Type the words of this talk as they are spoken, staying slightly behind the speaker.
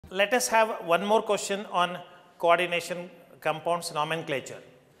Let us have one more question on coordination compounds nomenclature.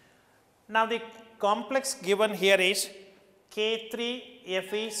 Now the complex given here is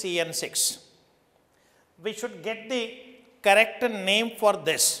K3FeCN6. We should get the correct name for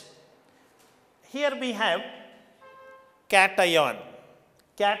this. Here we have cation.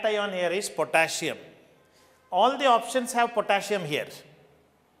 Cation here is potassium. All the options have potassium here.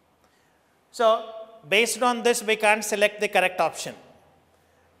 So based on this we can't select the correct option.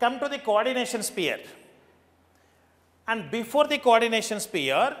 Come to the coordination sphere. And before the coordination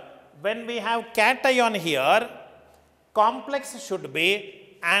sphere, when we have cation here, complex should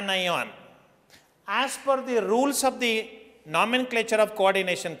be anion. As per the rules of the nomenclature of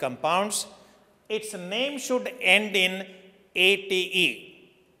coordination compounds, its name should end in ATE.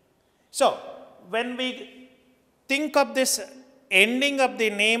 So, when we think of this ending of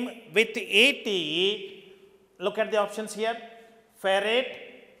the name with ATE, look at the options here, ferrate,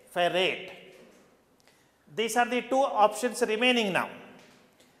 ferrate. These are the two options remaining now.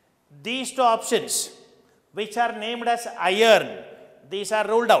 These two options, which are named as iron, these are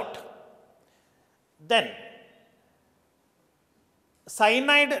ruled out. Then,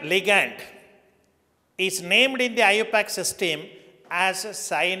 cyanide ligand is named in the IUPAC system as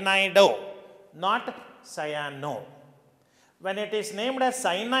cyanido, not cyano. When it is named as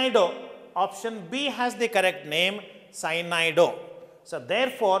cyanido, option B has the correct name, cyanido. So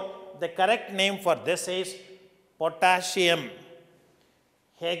therefore, the correct name for this is potassium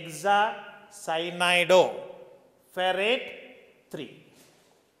hexacyanido ferrate 3.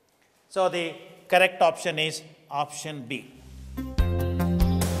 So the correct option is option B.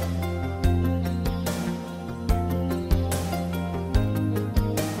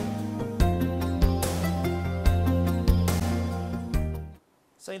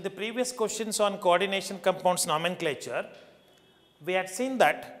 So in the previous questions on coordination compounds nomenclature, we had seen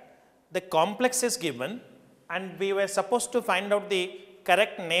that the complex is given and we were supposed to find out the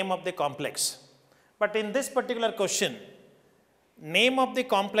correct name of the complex. But in this particular question, name of the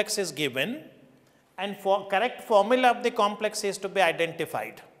complex is given and correct formula of the complex is to be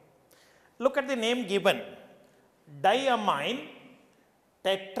identified. Look at the name given, diamine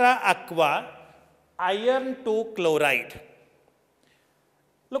tetra-aqua iron 2 chloride.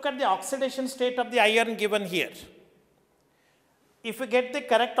 Look at the oxidation state of the iron given here. If we get the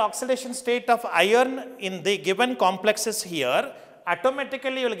correct oxidation state of iron in the given complexes here,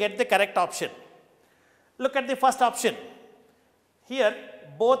 automatically you will get the correct option. Look at the first option. Here,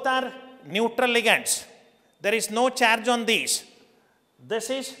 both are neutral ligands. There is no charge on these. This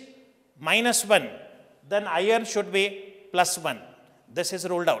is -1. Then iron should be +1. This is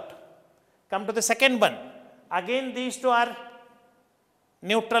ruled out. Come to the second one. Again, these two are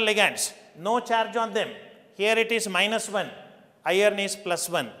neutral ligands. No charge on them. Here it is -1. Iron is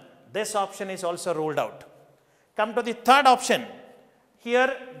 +1. This option is also ruled out. Come to the third option.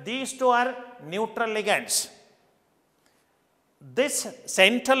 Here these two are neutral ligands. This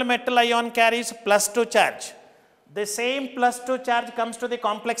central metal ion carries +2 charge. The same +2 charge comes to the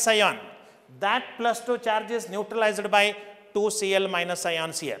complex ion. That +2 charge is neutralized by 2Cl-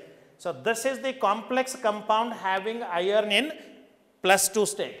 ions here. So this is the complex compound having iron in +2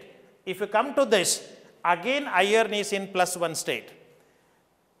 state. If you come to this, again iron is in +1 state.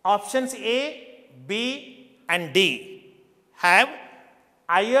 Options A, B and D have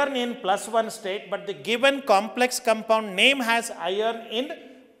iron in +1 state, but the given complex compound name has iron in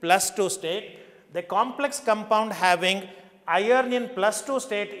 +2 state. The complex compound having iron in +2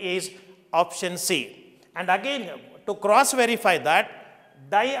 state is option C. And again, to cross verify that,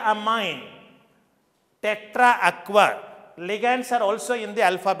 diamine tetra-aqua ligands are also in the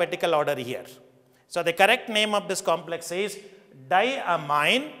alphabetical order here. So the correct name of this complex is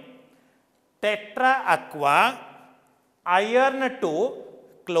diamine tetra-aqua iron 2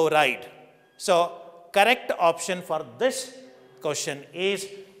 chloride. So correct option for this question is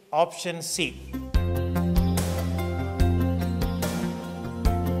option C.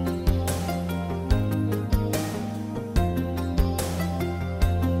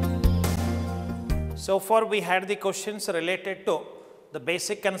 So far we had the questions related to the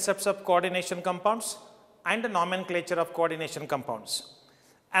basic concepts of coordination compounds and the nomenclature of coordination compounds.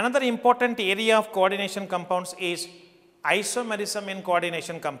 Another important area of coordination compounds is isomerism in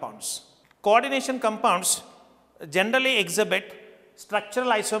coordination compounds. Coordination compounds generally exhibit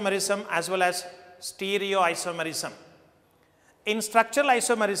structural isomerism as well as stereoisomerism. In structural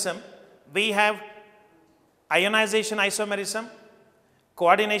isomerism, we have ionization isomerism,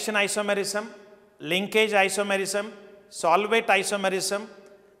 coordination isomerism, linkage isomerism, solvate isomerism,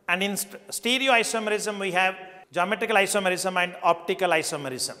 and in stereoisomerism we have geometrical isomerism and optical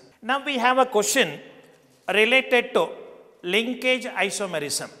isomerism. Now we have a question related to linkage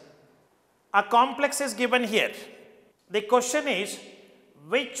isomerism. A complex is given here. The question is,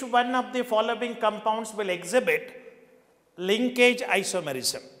 which one of the following compounds will exhibit linkage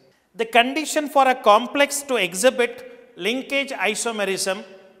isomerism? The condition for a complex to exhibit linkage isomerism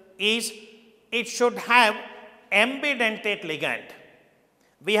is it should have ambidentate ligand.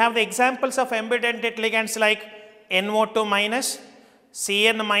 We have the examples of ambidentate ligands like NO2 minus,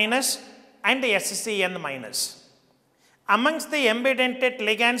 CN minus and SCN minus. Amongst the ambidentate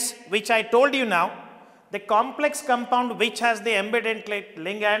ligands which I told you now, the complex compound which has the ambidentate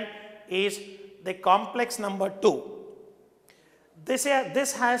ligand is the complex number 2. This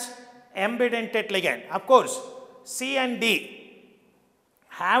has ambidentate ligand. Of course, C and D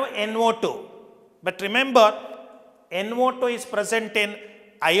have NO2. But remember, NO2 is present in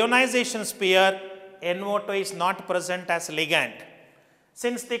ionization sphere, NO2 is not present as ligand.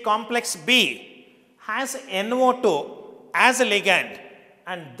 Since the complex B has NO2 as a ligand,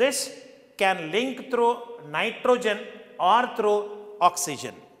 and this can link through nitrogen or through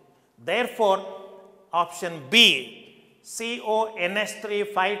oxygen. Therefore, option B,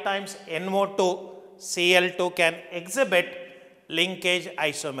 CONH3 5 times NO2 Cl2 can exhibit linkage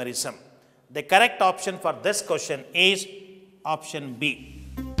isomerism. The correct option for this question is option B.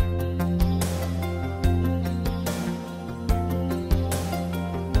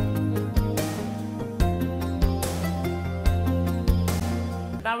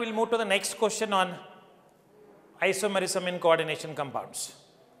 Now we'll move to the next question on isomerism in coordination compounds.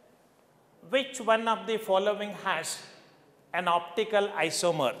 Which one of the following has an optical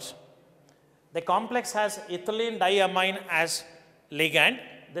isomer? The complex has ethylene diamine as ligand.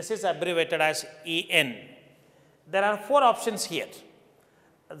 This is abbreviated as EN. There are 4 options here.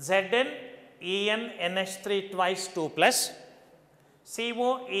 Zn, En, NH3 twice 2 plus,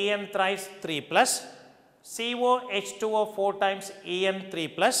 CO, En thrice 3 plus, CO, H2O 4 times En 3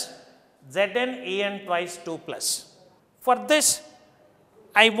 plus, Zn, En twice 2 plus. For this,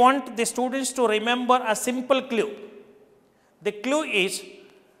 I want the students to remember a simple clue. The clue is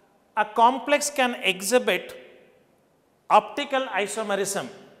a complex can exhibit optical isomerism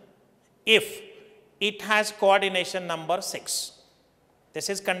if it has coordination number 6. This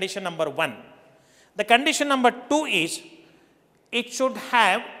is condition number 1. The condition number 2 is it should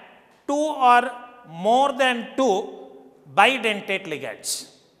have 2 or more than 2 bidentate ligands.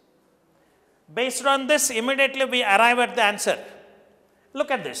 Based on this, immediately we arrive at the answer.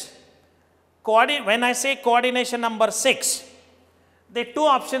 Look at this. When I say coordination number 6, the 2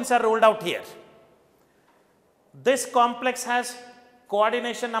 options are ruled out here. This complex has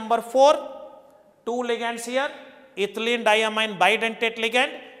coordination number 4, 2 ligands here, ethylene diamine bidentate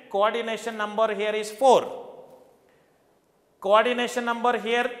ligand, coordination number here is 4. Coordination number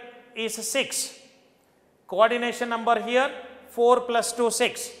here is 6. Coordination number here 4 plus 2,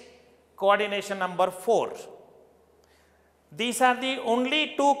 6. Coordination number 4. These are the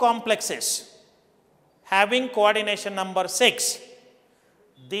only 2 complexes having coordination number 6.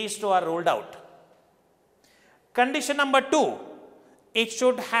 These 2 are ruled out. Condition number 2, it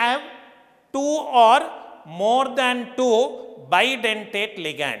should have 2 or more than 2 bidentate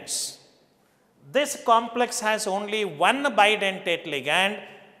ligands. This complex has only 1 bidentate ligand.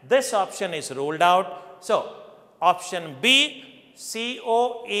 This option is ruled out. So, option B,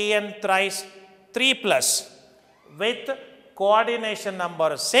 COEN thrice 3 plus with coordination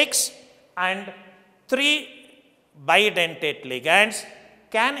number 6 and 3 bidentate ligands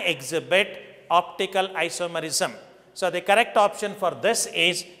can exhibit optical isomerism. So, the correct option for this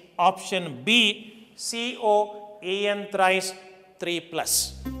is option B, COEN thrice 3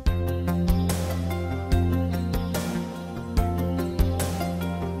 plus.